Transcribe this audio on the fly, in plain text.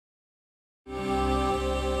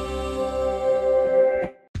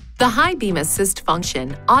The high beam assist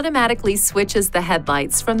function automatically switches the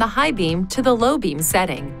headlights from the high beam to the low beam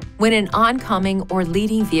setting when an oncoming or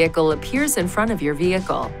leading vehicle appears in front of your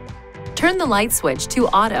vehicle. Turn the light switch to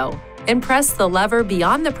auto and press the lever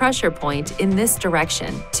beyond the pressure point in this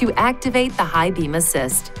direction to activate the high beam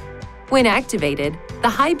assist. When activated, the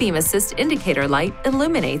high beam assist indicator light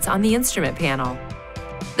illuminates on the instrument panel.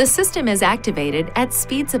 The system is activated at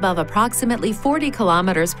speeds above approximately 40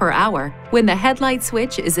 km per hour when the headlight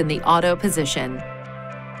switch is in the auto position.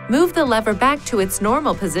 Move the lever back to its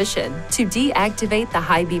normal position to deactivate the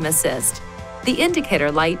high beam assist. The indicator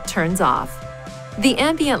light turns off. The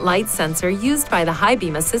ambient light sensor used by the high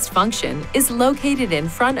beam assist function is located in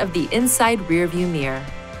front of the inside rearview mirror.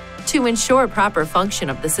 To ensure proper function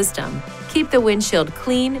of the system, keep the windshield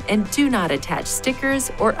clean and do not attach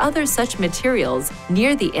stickers or other such materials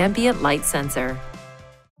near the ambient light sensor.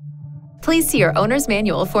 Please see your owner's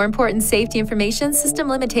manual for important safety information, system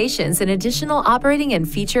limitations, and additional operating and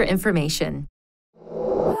feature information.